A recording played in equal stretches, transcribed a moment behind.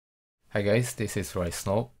Hi guys, this is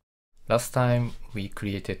Snow. Last time we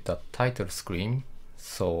created the title screen,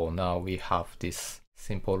 so now we have this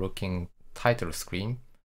simple looking title screen.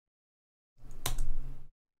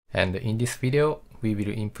 And in this video, we will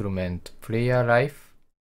implement player life.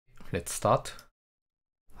 Let's start.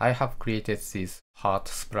 I have created these heart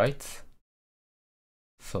sprites.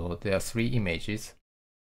 So there are 3 images.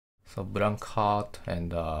 So blank heart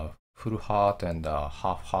and full heart and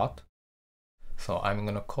half heart. So I'm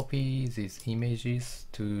gonna copy these images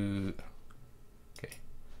to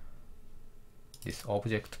this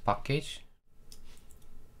object package.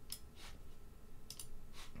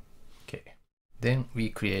 Then we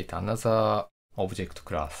create another object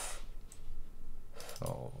class.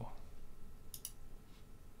 So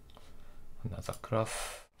another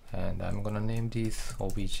class, and I'm gonna name this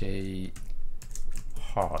obj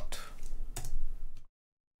heart.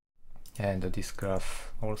 And this class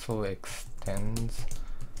also extends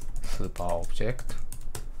super object.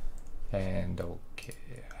 And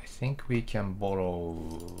I think we can borrow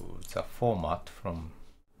the format from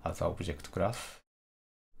other object class.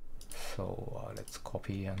 So let's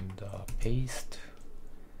copy and paste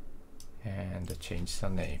and change the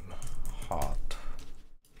name heart.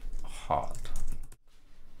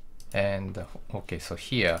 And so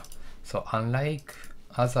here, so unlike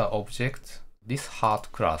other objects, this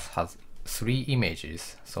heart class has 3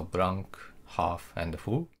 images, so blank, half, and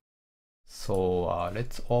full. So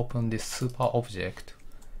let's open this super object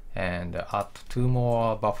and add 2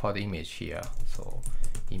 more buffered image here. So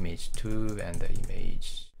image 2 and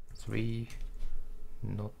image 3,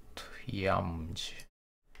 not yamj,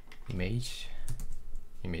 image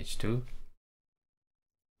 2.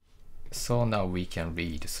 So now we can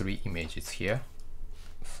read 3 images here.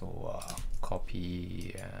 So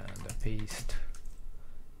copy and paste,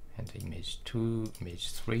 and image 2,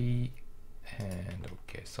 image 3, and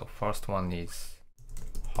so first one is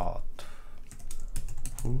heart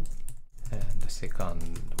full, and the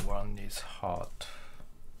second one is heart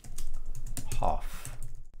half,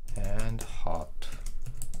 and heart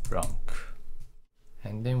blank.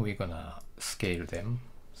 And then we're gonna scale them.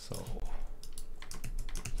 So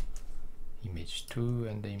image 2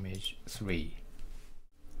 and image 3.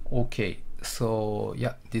 Okay, so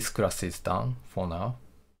yeah, this class is done for now.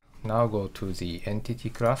 Now go to the entity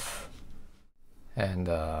class and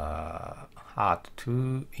add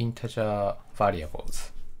 2 integer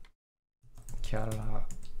variables. Character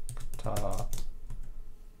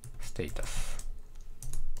status.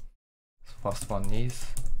 First one is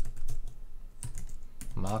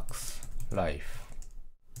max life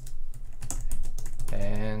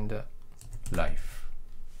and life.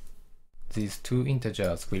 These 2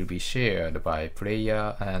 integers will be shared by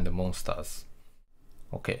player and monsters.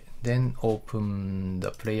 Okay, then open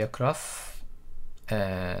the player class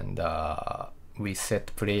and we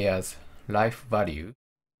set player's life value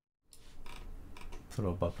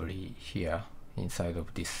probably here inside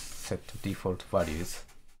of this set default values.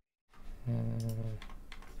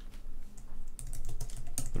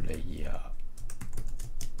 Player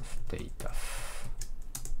status.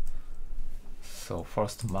 So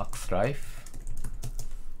first max life.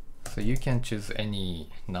 So you can choose any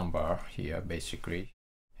number here basically,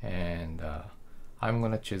 and I'm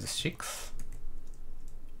gonna choose 6,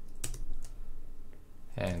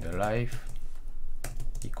 and life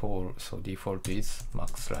equal, so default is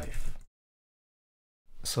max life.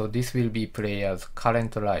 So this will be player's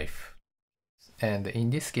current life, and in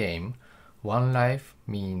this game 1 life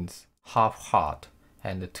means half heart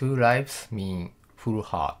and 2 lives mean full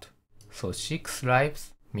heart. So 6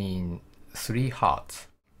 lives mean 3 hearts.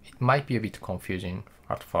 It might be a bit confusing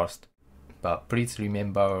at first, but please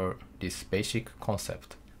remember this basic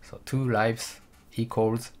concept. So 2 lives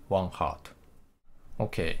equals 1 heart.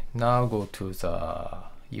 Okay, now go to the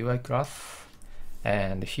UI class,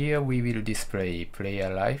 and here we will display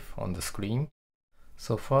player life on the screen.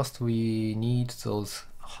 So first we need those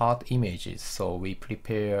heart images, so we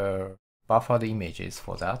prepare buffered images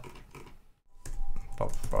for that.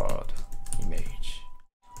 Buffered image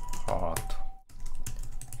heart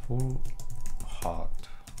full, heart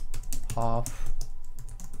half,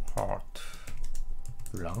 heart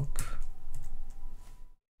blank.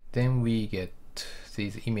 Then we get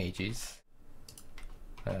these images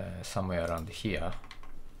somewhere around here.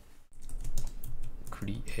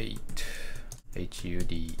 Create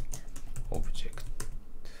HUD object,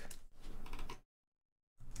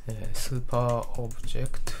 super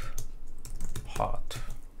object heart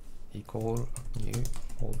equal new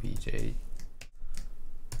obj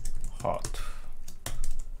heart,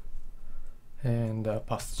 and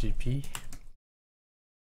pass GP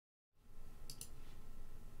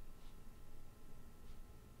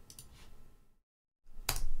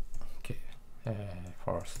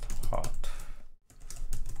first heart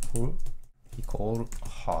full equal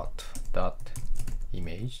heart dot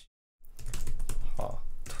image, heart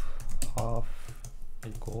half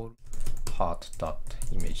equal heart dot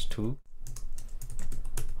image 2,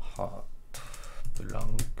 heart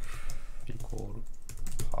blank equal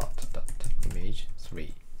heart dot image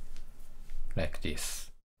 3, like this.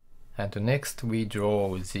 And next we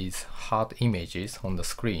draw these heart images on the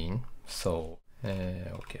screen. So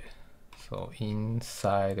okay, so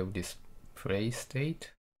inside of this play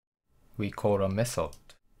state we call a method.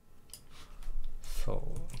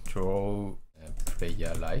 So draw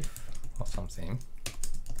player life or something,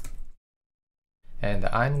 and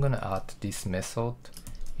I'm gonna add this method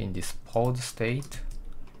in this pause state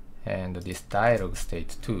and this dialog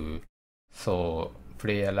state too. So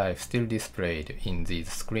player life still displayed in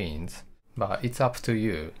these screens, but it's up to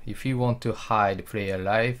you. If you want to hide player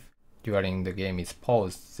life during the game is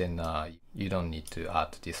paused, then you don't need to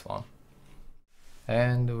add this one.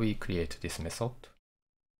 And we create this method.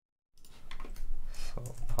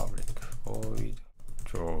 So public void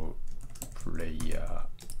draw player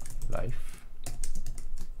life.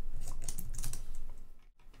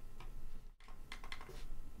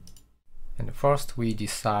 And first we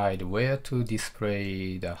decide where to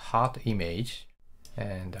display the heart image,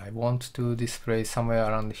 and I want to display somewhere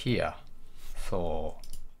around here. So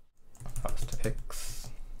first x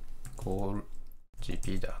equal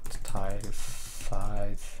gp.tile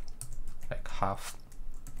size, like half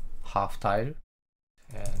tile,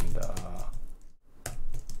 and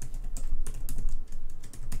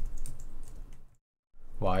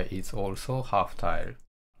y is also half tile.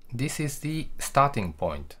 This is the starting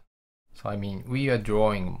point. So I mean, we are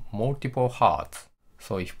drawing multiple hearts.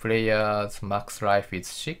 So if player's max life is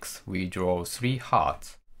 6, we draw 3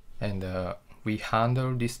 hearts. And we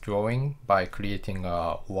handle this drawing by creating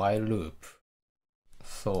a while loop.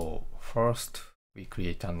 So first we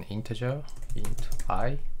create an integer, int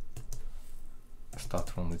I, start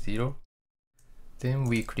from 0. Then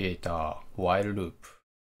we create a while loop.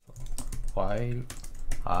 So while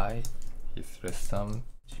I is less than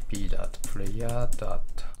gp.player.max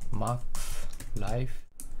life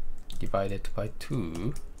divided by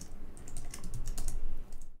 2.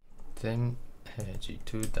 Then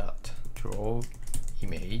g2.draw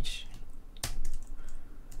image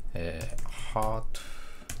heart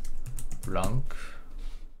blank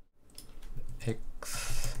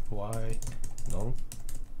x y null,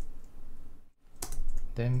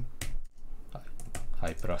 then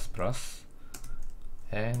I plus plus,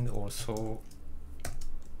 and also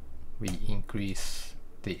we increase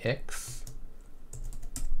the x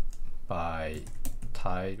by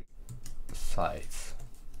tile size,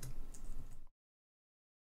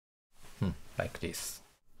 like this.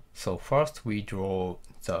 So first we draw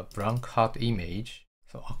the blank heart image,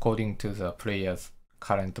 so according to the player's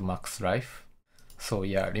current max life. So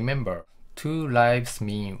yeah, remember, 2 lives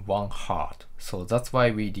mean 1 heart, so that's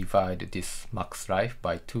why we divide this max life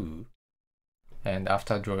by 2. And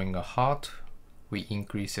after drawing a heart, we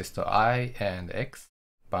increase the I and x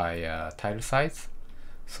by tile size,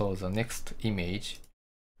 so the next image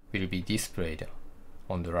will be displayed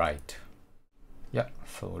on the right. Yeah,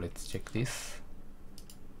 so let's check this.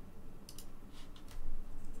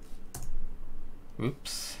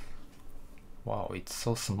 Oops. Wow, it's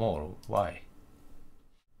so small. Why?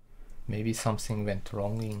 Maybe something went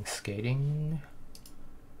wrong in scaling.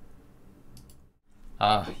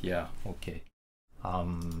 Ah, yeah, okay.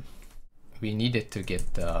 We needed to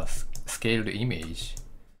get the scaled image.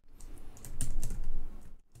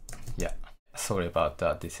 Yeah, sorry about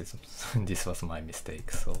that. This was my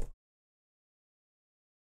mistake. So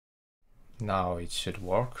now it should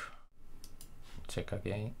work. Check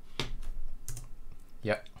again.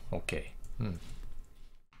 Yeah, okay.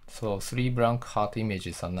 So 3 blank heart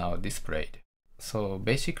images are now displayed. So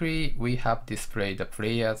basically we have displayed the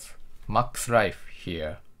player's max life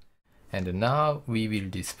here, and now we will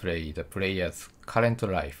display the player's current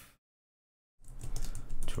life.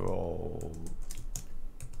 Draw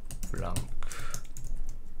blank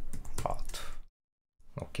heart.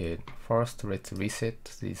 Okay, first let's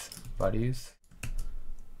reset these values.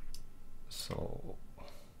 So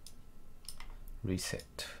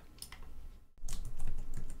reset.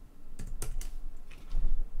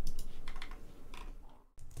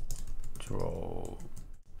 Draw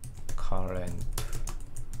current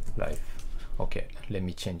life. Okay, let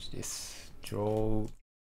me change this. Draw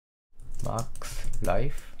max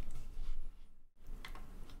life.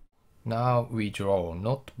 Now we draw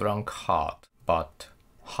not blank heart, but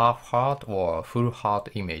half heart or full heart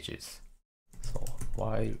images. So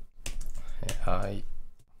while I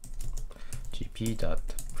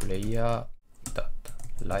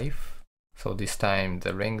tp.player.life. So this time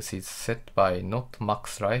the length is set by not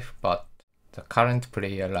max life but the current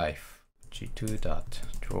player life.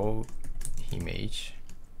 g2.draw image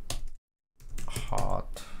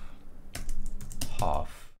heart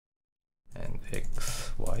half and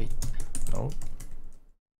x y no.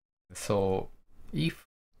 So if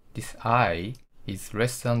this I is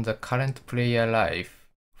less than the current player life,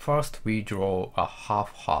 first we draw a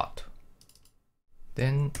half heart,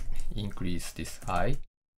 then increase this I,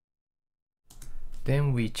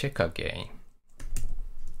 then we check again.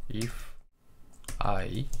 If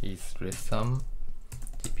I is less than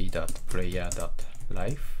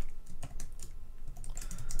tp.player.life,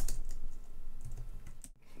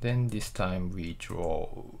 then this time we draw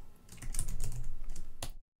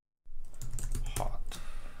heart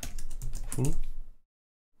full.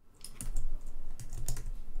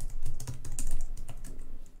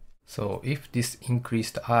 So if this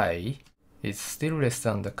increased I is still less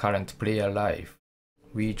than the current player life,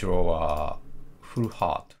 we draw a full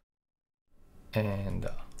heart. And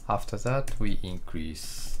after that we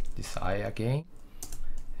increase this I again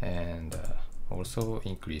and also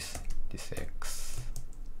increase this X.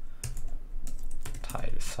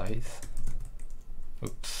 Tile size.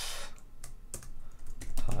 Oops.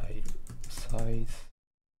 Tile size.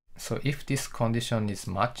 So if this condition is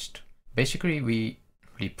matched, basically we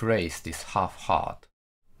replace this half heart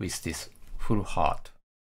with this full heart.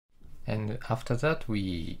 And after that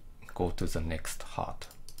we go to the next heart.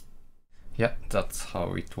 Yeah, that's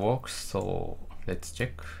how it works. So let's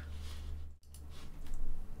check.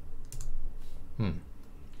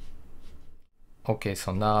 Okay,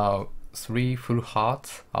 so now 3 full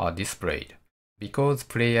hearts are displayed because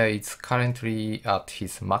player is currently at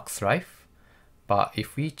his max life. But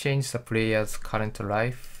if we change the player's current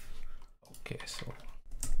life, okay, so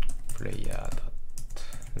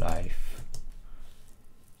player.life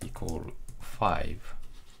equal 5,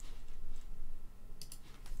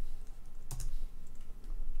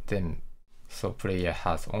 then so player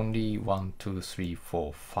has only 1, 2, 3,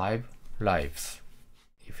 4, 5 lives.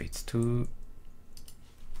 If it's 2,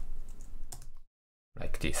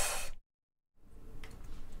 like this.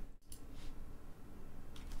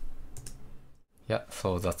 Yeah,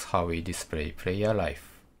 so that's how we display player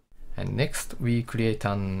life. And next we create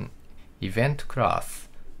an event class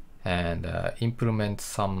and implement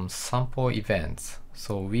some sample events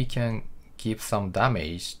so we can give some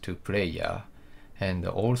damage to player and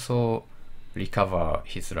also recover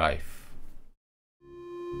his life.